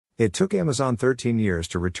It took Amazon 13 years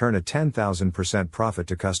to return a 10,000% profit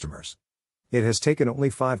to customers. It has taken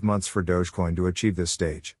only 5 months for Dogecoin to achieve this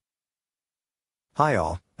stage. Hi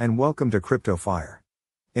all, and welcome to Crypto Fire.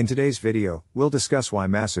 In today's video, we'll discuss why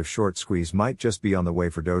massive short squeeze might just be on the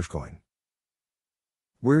way for Dogecoin.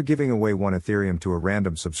 We're giving away 1 Ethereum to a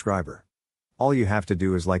random subscriber. All you have to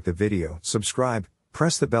do is like the video, subscribe,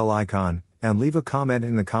 press the bell icon, and leave a comment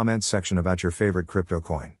in the comments section about your favorite crypto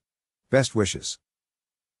coin. Best wishes.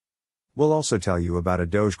 We'll also tell you about a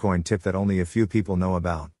Dogecoin tip that only a few people know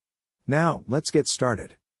about. Now, let's get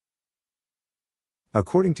started.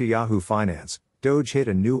 According to Yahoo Finance, Doge hit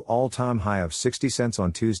a new all-time high of 60 cents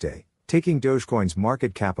on Tuesday, taking Dogecoin's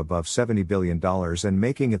market cap above $70 billion and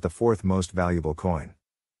making it the 4th most valuable coin.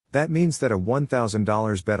 That means that a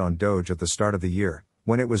 $1,000 bet on Doge at the start of the year,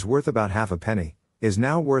 when it was worth about half a penny, is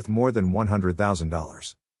now worth more than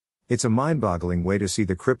 $100,000. It's a mind-boggling way to see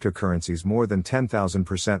the cryptocurrency's more than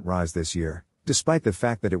 10,000% rise this year, despite the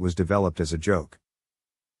fact that it was developed as a joke.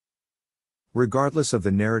 Regardless of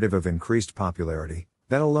the narrative of increased popularity,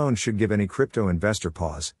 that alone should give any crypto investor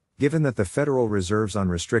pause, given that the Federal Reserve's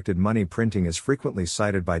unrestricted money printing is frequently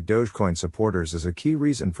cited by Dogecoin supporters as a key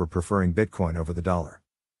reason for preferring Bitcoin over the dollar.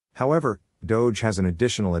 However, Doge has an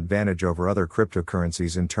additional advantage over other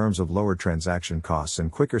cryptocurrencies in terms of lower transaction costs and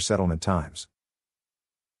quicker settlement times.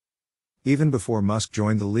 Even before Musk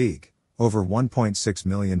joined the league, over 1.6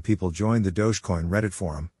 million people joined the Dogecoin Reddit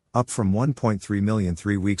forum, up from 1.3 million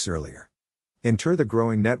 3 weeks earlier. Enter the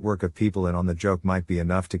growing network of people in on the joke might be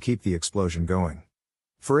enough to keep the explosion going.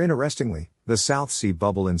 For interestingly, the South Sea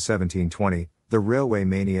bubble in 1720, the railway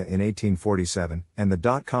mania in 1847, and the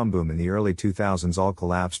dot-com boom in the early 2000s all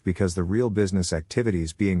collapsed because the real business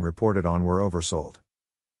activities being reported on were oversold.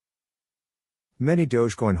 Many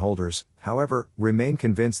Dogecoin holders, however, remain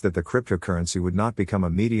convinced that the cryptocurrency would not become a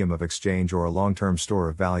medium of exchange or a long-term store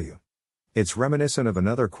of value. It's reminiscent of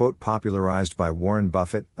another quote popularized by Warren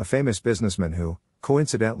Buffett, a famous businessman who,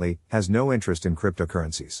 coincidentally, has no interest in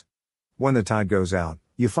cryptocurrencies. When the tide goes out,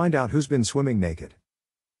 you find out who's been swimming naked.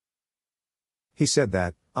 He said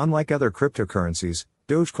that, unlike other cryptocurrencies,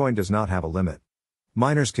 Dogecoin does not have a limit.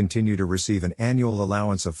 Miners continue to receive an annual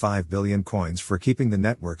allowance of 5 billion coins for keeping the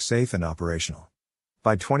network safe and operational.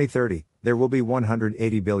 By 2030, there will be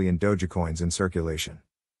 180 billion Dogecoins in circulation.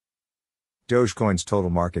 Dogecoin's total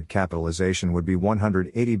market capitalization would be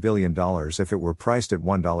 $180 billion if it were priced at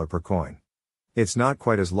 $1 per coin. It's not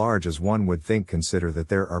quite as large as one would think. Consider that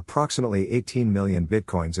there are approximately 18 million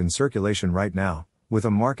Bitcoins in circulation right now, with a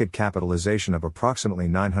market capitalization of approximately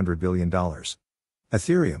 $900 billion.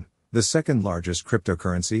 Ethereum, the second largest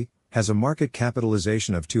cryptocurrency, has a market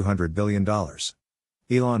capitalization of $200 billion.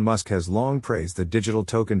 Elon Musk has long praised the digital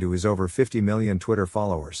token to his over 50 million Twitter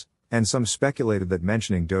followers, and some speculated that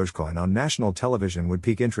mentioning Dogecoin on national television would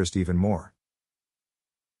pique interest even more.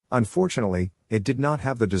 Unfortunately, it did not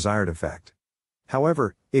have the desired effect.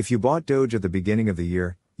 However, if you bought Doge at the beginning of the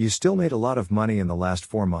year, you still made a lot of money in the last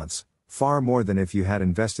 4 months, far more than if you had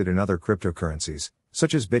invested in other cryptocurrencies,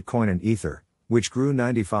 such as Bitcoin and Ether, which grew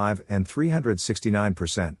 95% and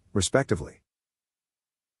 369%, respectively.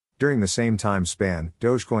 During the same time span,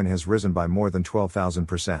 Dogecoin has risen by more than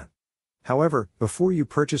 12,000%. However, before you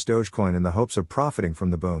purchase Dogecoin in the hopes of profiting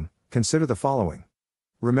from the boom, consider the following.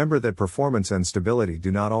 Remember that performance and stability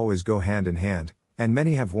do not always go hand in hand, and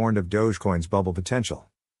many have warned of Dogecoin's bubble potential.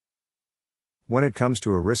 When it comes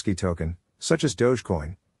to a risky token, such as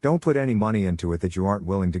Dogecoin, don't put any money into it that you aren't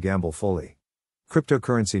willing to gamble fully.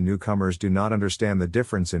 Cryptocurrency newcomers do not understand the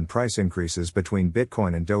difference in price increases between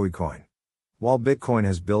Bitcoin and Dogecoin. While Bitcoin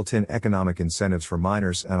has built-in economic incentives for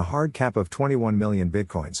miners and a hard cap of 21 million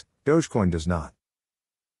Bitcoins, Dogecoin does not.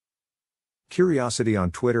 Curiosity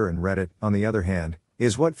on Twitter and Reddit, on the other hand,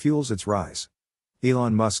 is what fuels its rise.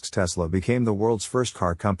 Elon Musk's Tesla became the world's first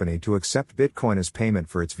car company to accept Bitcoin as payment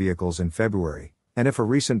for its vehicles in February, and if a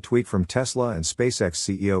recent tweet from Tesla and SpaceX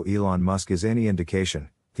CEO Elon Musk is any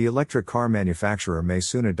indication, the electric car manufacturer may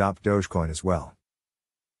soon adopt Dogecoin as well.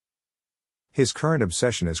 His current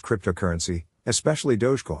obsession is cryptocurrency, especially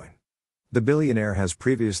Dogecoin. The billionaire has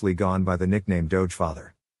previously gone by the nickname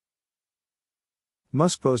Dogefather.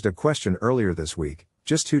 Musk posed a question earlier this week,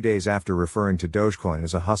 just 2 days after referring to Dogecoin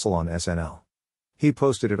as a hustle on SNL. He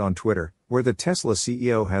posted it on Twitter, where the Tesla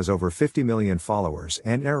CEO has over 50 million followers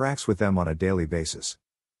and interacts with them on a daily basis.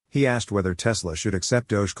 He asked whether Tesla should accept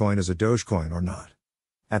Dogecoin as a Dogecoin or not.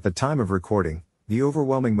 At the time of recording, the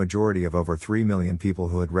overwhelming majority of over 3 million people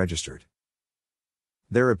who had registered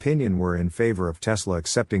their opinion were in favor of Tesla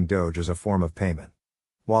accepting Doge as a form of payment.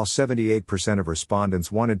 While 78% of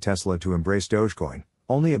respondents wanted Tesla to embrace Dogecoin,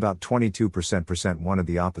 only about 22% wanted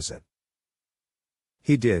the opposite.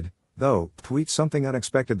 He did, though, tweet something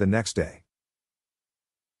unexpected the next day.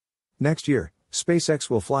 Next year, SpaceX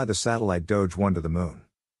will fly the satellite Doge 1 to the moon.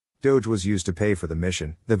 Doge was used to pay for the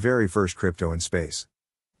mission, the very first crypto in space.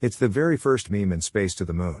 It's the very first meme in space to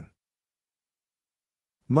the moon.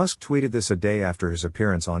 Musk tweeted this a day after his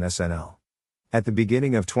appearance on SNL. At the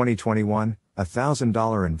beginning of 2021, a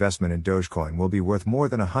 $1,000 investment in Dogecoin will be worth more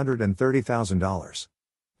than $130,000.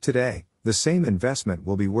 Today, the same investment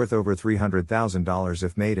will be worth over $300,000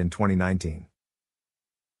 if made in 2019.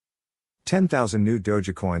 10,000 new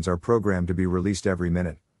Dogecoins are programmed to be released every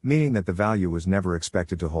minute, meaning that the value was never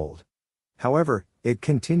expected to hold. However, it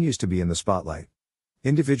continues to be in the spotlight.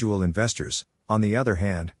 Individual investors, on the other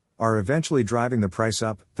hand, are eventually driving the price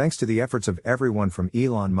up, thanks to the efforts of everyone from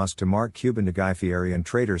Elon Musk to Mark Cuban to Guy Fieri and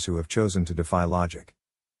traders who have chosen to defy logic.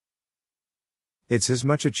 It's as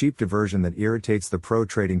much a cheap diversion that irritates the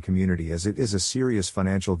pro-trading community as it is a serious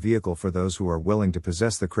financial vehicle for those who are willing to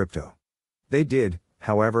possess the crypto. They did,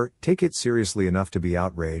 however, take it seriously enough to be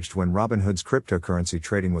outraged when Robinhood's cryptocurrency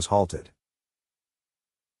trading was halted.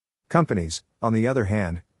 Companies, on the other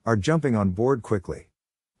hand, are jumping on board quickly.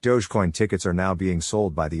 Dogecoin tickets are now being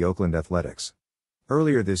sold by the Oakland Athletics.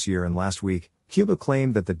 Earlier this year and last week, Cuba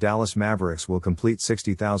claimed that the Dallas Mavericks will complete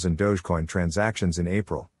 60,000 Dogecoin transactions in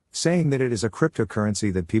April, saying that it is a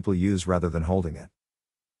cryptocurrency that people use rather than holding it.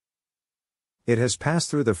 It has passed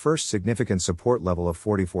through the first significant support level of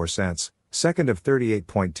 44 cents, second of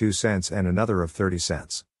 38.2 cents and another of 30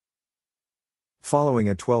 cents. Following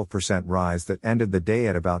a 12% rise that ended the day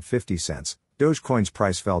at about 50 cents, Dogecoin's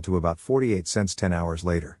price fell to about 48 cents 10 hours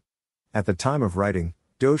later. At the time of writing,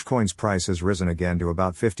 Dogecoin's price has risen again to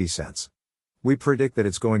about 50 cents. We predict that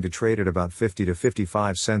it's going to trade at about 50 to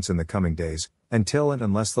 55 cents in the coming days, until and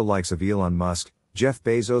unless the likes of Elon Musk, Jeff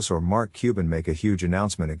Bezos or Mark Cuban make a huge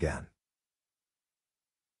announcement again.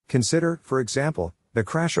 Consider, for example, the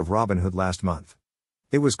crash of Robinhood last month.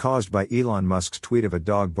 It was caused by Elon Musk's tweet of a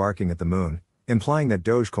dog barking at the moon, implying that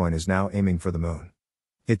Dogecoin is now aiming for the moon.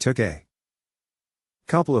 It took a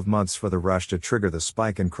couple of months for the rush to trigger the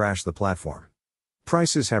spike and crash the platform.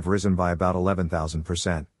 Prices have risen by about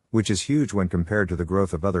 11,000%, which is huge when compared to the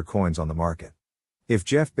growth of other coins on the market. If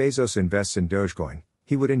Jeff Bezos invests in Dogecoin,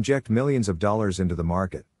 he would inject millions of dollars into the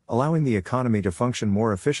market, allowing the economy to function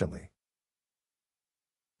more efficiently.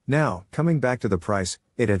 Now, coming back to the price,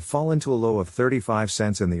 it had fallen to a low of 35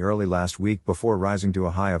 cents in the early last week before rising to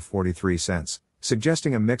a high of 43 cents,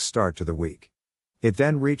 suggesting a mixed start to the week. It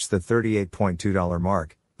then reached the $38.2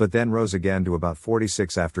 mark, but then rose again to about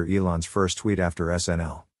 46 after Elon's first tweet after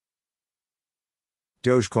SNL.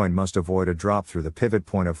 Dogecoin must avoid a drop through the pivot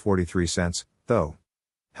point of 43 cents, though.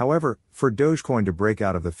 However, for Dogecoin to break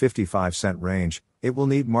out of the 55-cent range, it will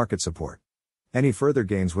need market support. Any further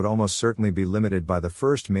gains would almost certainly be limited by the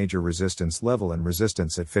first major resistance level and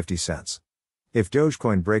resistance at 50 cents. If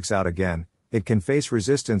Dogecoin breaks out again, it can face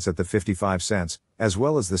resistance at the 55 cents, as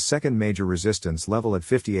well as the second major resistance level at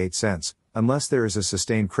 58 cents, unless there is a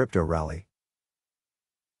sustained crypto rally.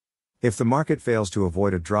 If the market fails to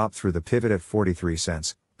avoid a drop through the pivot at 43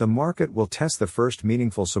 cents, the market will test the first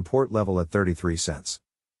meaningful support level at 33 cents.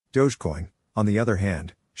 Dogecoin, on the other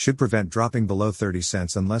hand, should prevent dropping below 30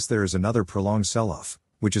 cents unless there is another prolonged sell-off,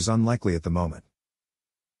 which is unlikely at the moment.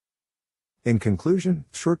 In conclusion,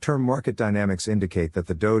 short-term market dynamics indicate that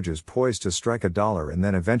the Doge is poised to strike $1 and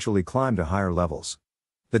then eventually climb to higher levels.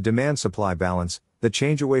 The demand-supply balance, the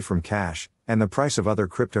change away from cash, and the price of other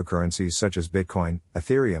cryptocurrencies such as Bitcoin,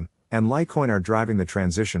 Ethereum, and Litecoin are driving the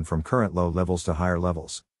transition from current low levels to higher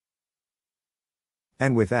levels.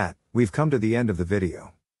 And with that, we've come to the end of the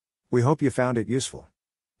video. We hope you found it useful.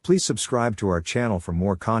 Please subscribe to our channel for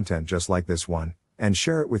more content just like this one, and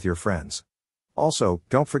share it with your friends. Also,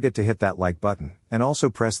 don't forget to hit that like button, and also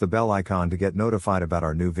press the bell icon to get notified about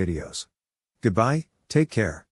our new videos. Goodbye, take care.